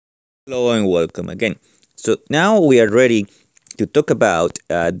Hello and welcome again. So now we are ready to talk about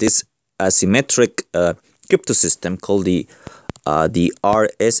this asymmetric crypto system called the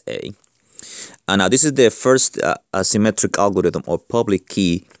RSA. And now this is the first asymmetric algorithm or public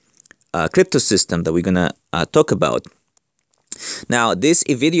key crypto system that we're gonna talk about. Now this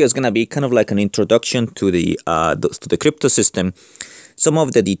video is gonna be kind of like an introduction to the crypto system. Some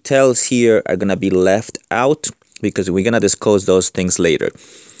of the details here are gonna be left out because we're gonna discuss those things later.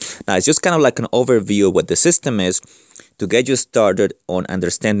 Now it's just kind of like an overview of what the system is to get you started on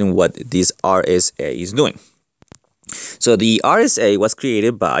understanding what this RSA is doing. So the RSA was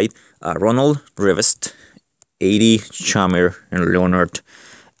created by Ronald Rivest, A.D. Chammer, and Leonard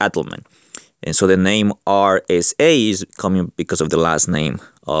Adleman. And so the name RSA is coming because of the last name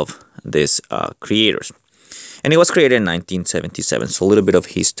of these creators. And it was created in 1977, so a little bit of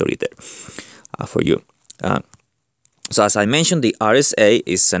history there for you. So as I mentioned, the RSA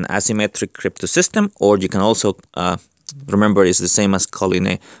is an asymmetric crypto system, or you can also remember it's the same as calling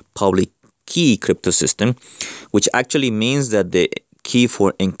a public key crypto system, which actually means that the key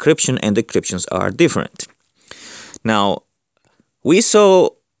for encryption and decryptions are different. Now, we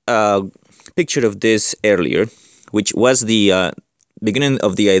saw a picture of this earlier, which was the beginning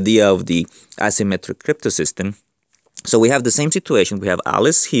of the idea of the asymmetric crypto system. So we have the same situation. We have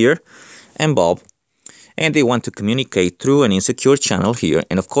Alice here and Bob, and they want to communicate through an insecure channel here.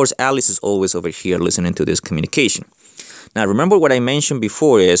 And of course, Alice is always over here listening to this communication. Now, remember what I mentioned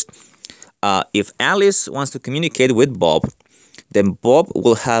before is if Alice wants to communicate with Bob, then Bob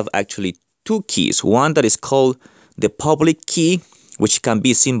will have actually two keys. One that is called the public key, which can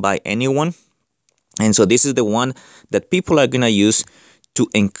be seen by anyone. And so this is the one that people are going to use to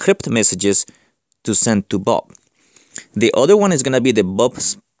encrypt messages to send to Bob. The other one is going to be the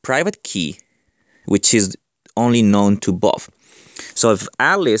Bob's private key, which is only known to Bob. So if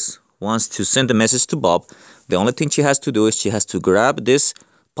Alice wants to send a message to Bob, the only thing she has to do is she has to grab this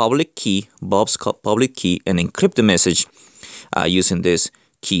public key, Bob's public key, and encrypt the message using this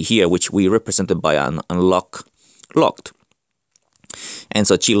key here, which we represented by an locked. And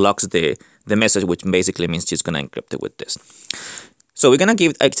so she locks the message, which basically means she's going to encrypt it with this. So we're going to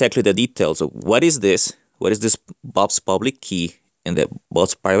give exactly the details of what is this Bob's public key and the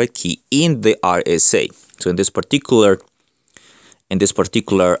Bob's private key in the RSA. So in this particular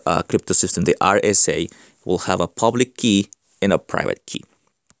crypto system, the RSA will have a public key and a private key.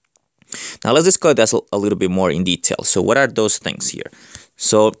 Now let's discuss that a little bit more in detail. So what are those things here?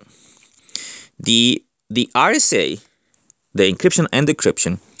 So the RSA, the encryption and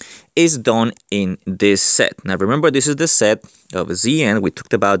decryption, is done in this set. Now remember, this is the set of Zn. We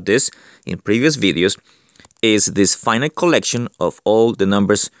talked about this in previous videos. Is this finite collection of all the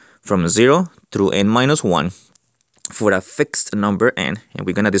numbers from 0 through n-1 for a fixed number n, and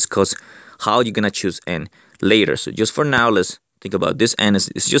we're going to discuss how you're going to choose n later. So just for now, let's think about this n.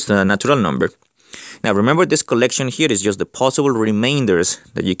 It's just a natural number. Now remember, this collection here is just the possible remainders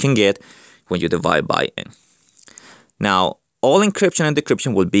that you can get when you divide by n. Now, all encryption and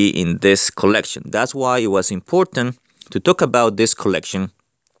decryption will be in this collection. That's why it was important to talk about this collection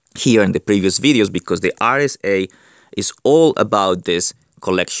here in the previous videos, because the RSA is all about this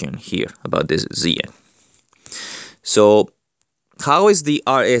collection here, about this Zn. So how is the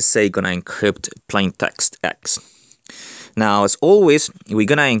RSA gonna encrypt plain text X? Now, as always, we're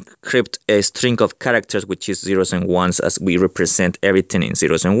gonna encrypt a string of characters, which is zeros and ones, as we represent everything in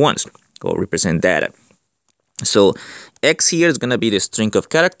zeros and ones, or represent data. So X here is gonna be the string of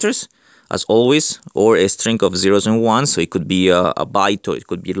characters, as always, or a string of zeros and ones. So it could be a byte, or it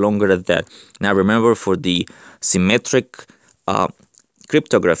could be longer than that. Now remember, for the symmetric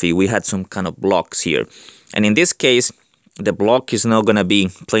cryptography, we had some kind of blocks here. And in this case, the block is not going to be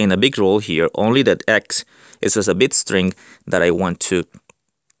playing a big role here, only that X is just a bit string that I want to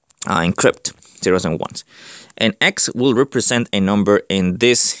encrypt, zeros and ones. And X will represent a number in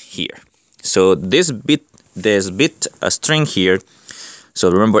this here. So this bit a string here. So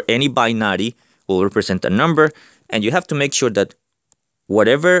remember, any binary will represent a number, and you have to make sure that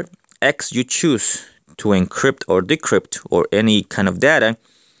whatever X you choose to encrypt or decrypt, or any kind of data,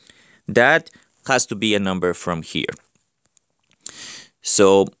 that has to be a number from here.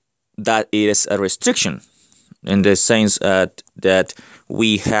 So that is a restriction in the sense that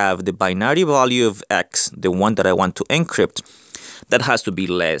we have the binary value of X, the one that I want to encrypt, that has to be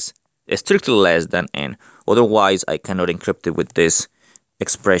strictly less than n. Otherwise, I cannot encrypt it with this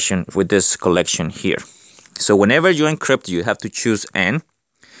expression, with this collection here. So whenever you encrypt, you have to choose n,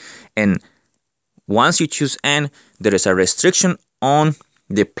 and once you choose n, there is a restriction on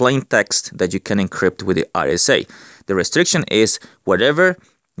the plain text that you can encrypt with the RSA. The restriction is whatever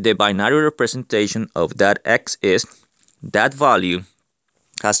the binary representation of that X is, that value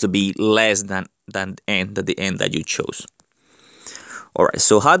has to be less than the n that you chose. Alright,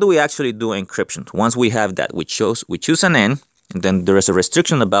 so how do we actually do encryption? Once we have that, we choose an n, and then there is a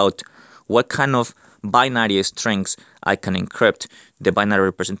restriction about what kind of binary strings I can encrypt. The binary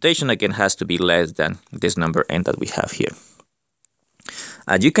representation again has to be less than this number n that we have here.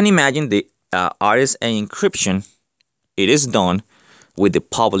 As you can imagine, the Rsa encryption, it is done with the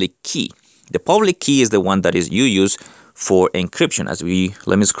public key. The public key is the one that you use for encryption.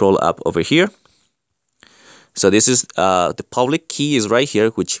 Let me scroll up over here. So this is the public key is right here,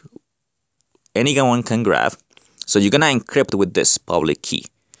 which anyone can grab. So you're gonna encrypt with this public key.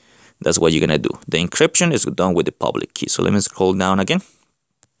 That's what you're gonna do. The encryption is done with the public key. So let me scroll down again.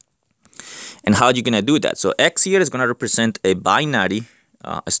 And how are you gonna do that? So X here is gonna represent a binary,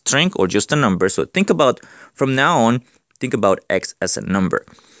 a string, or just a number. So think about, from now on, think about X as a number.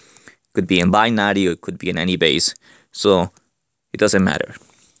 It could be in binary or it could be in any base. So it doesn't matter.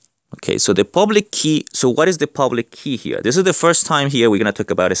 Okay, so the public key, so what is the public key here? This is the first time here we're going to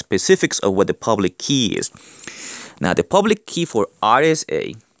talk about the specifics of what the public key is. Now, the public key for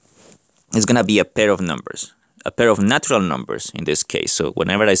Rsa is going to be a pair of numbers, a pair of natural numbers in this case. So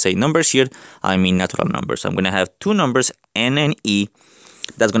whenever I say numbers here, I mean natural numbers. I'm going to have two numbers, n and e.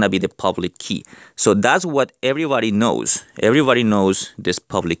 That's going to be the public key. So that's what everybody knows. Everybody knows this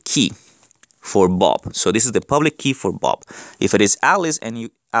public key for Bob. So this is the public key for Bob. If it is Alice, and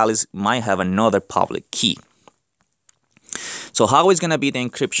Alice might have another public key. So how is going to be the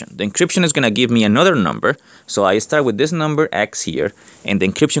encryption? The encryption is going to give me another number. So I start with this number X here, and the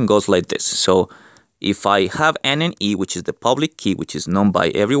encryption goes like this. So if I have n and e, which is the public key, which is known by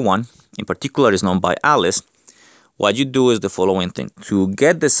everyone, in particular is known by Alice, what you do is the following thing. To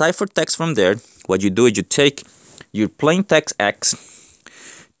get the ciphertext from there, what you do is you take your plain text X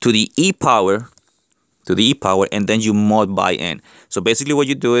to the e power, and then you mod by n. So basically what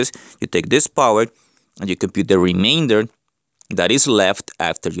you do is you take this power and you compute the remainder that is left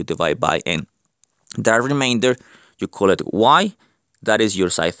after you divide by n. That remainder, you call it y. That is your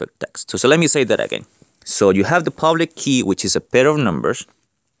ciphertext. So let me say that again. So you have the public key, which is a pair of numbers,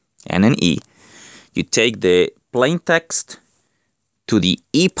 n and e. You take the plain text to the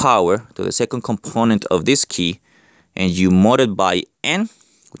e power, to the second component of this key, and you mod it by n,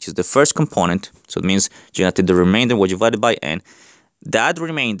 which is the first component. So it means you're going to take the remainder, what you divided by n. That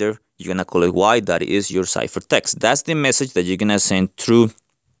remainder, you're going to call it y. That is your ciphertext. That's the message that you're going to send through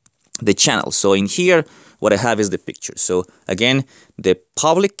the channel. So in here, what I have is the picture. So again, the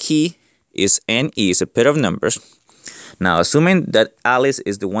public key is n, e, is a pair of numbers. Now, assuming that Alice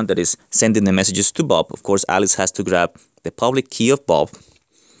is the one that is sending the messages to Bob, of course, Alice has to grab the public key of Bob.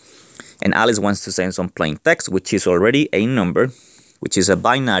 And Alice wants to send some plain text, which is already a number, which is a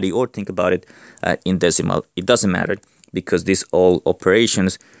binary, or think about it in decimal. It doesn't matter, because these all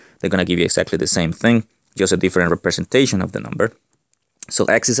operations, they're going to give you exactly the same thing, just a different representation of the number. So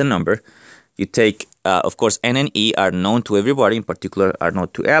X is a number. You take, of course, n and e are known to everybody, in particular are known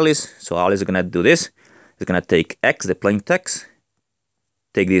to Alice. So Alice is going to do this. It's going to take X, the plain text,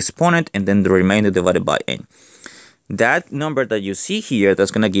 take the exponent, and then the remainder divided by n. That number that you see here, that's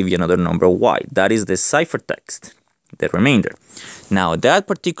going to give you another number y. That is the ciphertext, the remainder. Now, that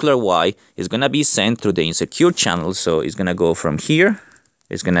particular y is going to be sent through the insecure channel. So it's going to go from here.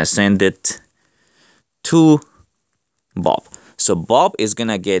 It's going to send it to Bob. So Bob is going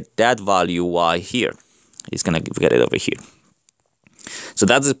to get that value y here. He's going to get it over here. So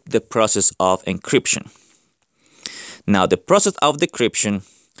that's the process of encryption. Now, the process of decryption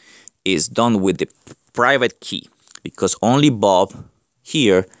is done with the private key, because only Bob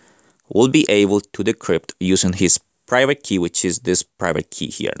here will be able to decrypt using his private key, which is this private key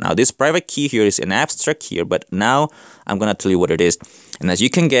here. Now, this private key here is an abstract here, but now I'm going to tell you what it is. And as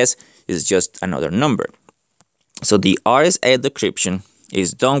you can guess, it's just another number. So the Rsa decryption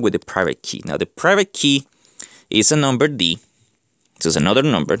is done with the private key. Now, the private key is a number d. This is another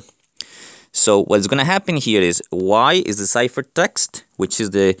number. So what's going to happen here is y is the ciphertext, which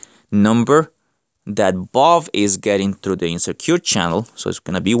is the number that Bob is getting through the insecure channel. So it's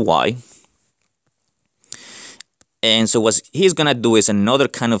going to be y. And so what he's going to do is another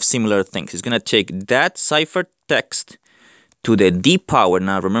kind of similar thing. He's going to take that ciphertext to the d power.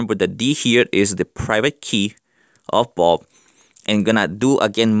 Now remember that d here is the private key of Bob. And going to do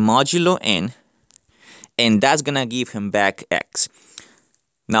again modulo n. And that's going to give him back x.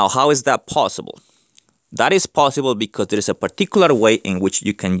 Now, how is that possible? That is possible because there is a particular way in which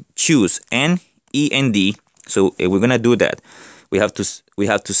you can choose n, e, and d. So if we're going to do that, we have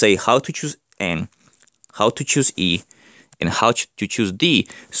to say how to choose n, how to choose e, and how to choose D.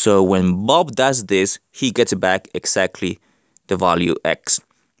 So when Bob does this, he gets back exactly the value X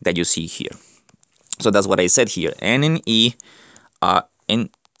that you see here. So that's what I said here. N and E are N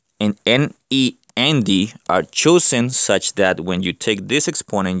and D are chosen such that when you take this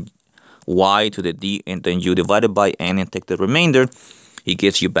exponent y to the D and then you divide it by n and take the remainder, it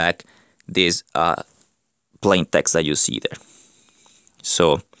gives you back this plain text that you see there.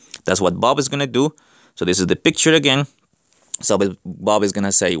 So that's what Bob is gonna do. So this is the picture again. So Bob is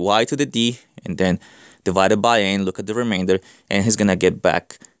gonna say y to the D and then divided by n, look at the remainder, and he's gonna get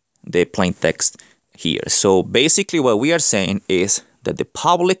back the plain text here. So basically what we are saying is that the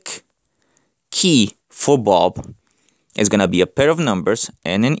public key for Bob is gonna be a pair of numbers,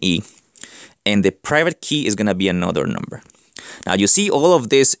 N and E, and the private key is gonna be another number. Now you see all of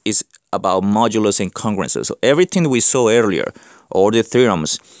this is about modulus and congruences. So everything we saw earlier, all the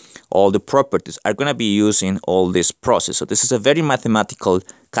theorems, all the properties are gonna be used in all this process. So this is a very mathematical,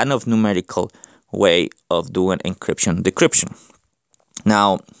 kind of numerical way of doing encryption, decryption.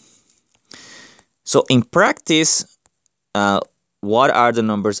 Now, so in practice, what are the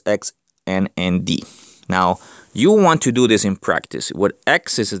numbers X, N, and D? Now, you want to do this in practice. What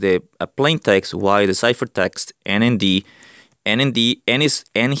X is the plain text, Y the ciphertext, N and D.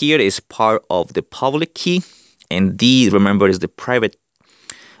 N here is part of the public key, and D, remember, is the private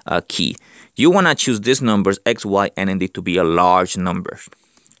key. You want to choose these numbers X, Y, N, and D to be a large number.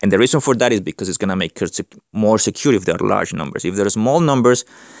 And the reason for that is because it's going to make it more secure if they're large numbers. If they're small numbers,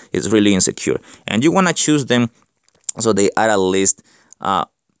 it's really insecure. And you want to choose them so they are at least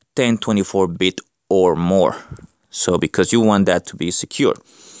 1024-bit or more. So because you want that to be secure.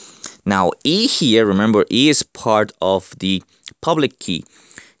 Now E here, remember, E is part of the public key.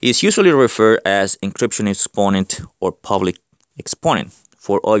 It's usually referred as encryption exponent or public exponent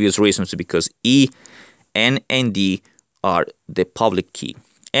for obvious reasons, because E, N, and D are the public key.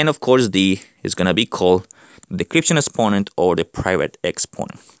 And of course, D is going to be called the decryption exponent or the private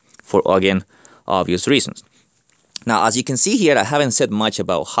exponent for, again, obvious reasons. Now, as you can see here, I haven't said much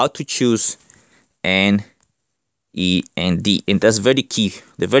about how to choose N, E, and D. And that's very key,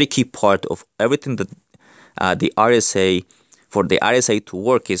 the very key part of everything that the RSA, for the RSA to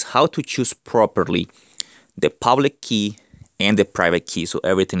work, is how to choose properly the public key and the private key, so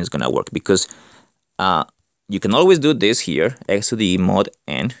everything is going to work. Because you can always do this here, X to the mod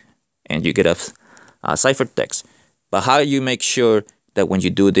N, and you get a ciphertext. But how you make sure that when you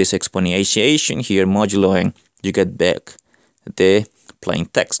do this exponentiation here, modulo N, you get back the plain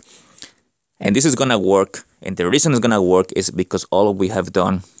text. And this is going to work, and the reason it's going to work is because all we have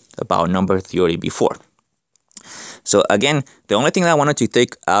done about number theory before. So again, the only thing that I wanted to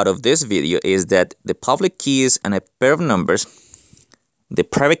take out of this video is that the public key is a pair of numbers, the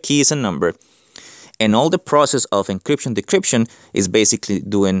private key is a number, and all the process of encryption decryption is basically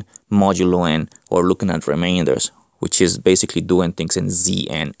doing modulo N, or looking at remainders, which is basically doing things in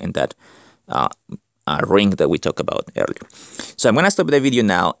Zn in that ring that we talked about earlier. So I'm going to stop the video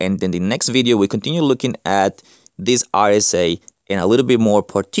now, and then the next video we continue looking at this RSA and a little bit more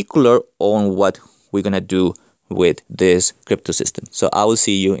particular on what we're going to do with this crypto system. So I will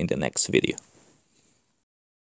see you in the next video.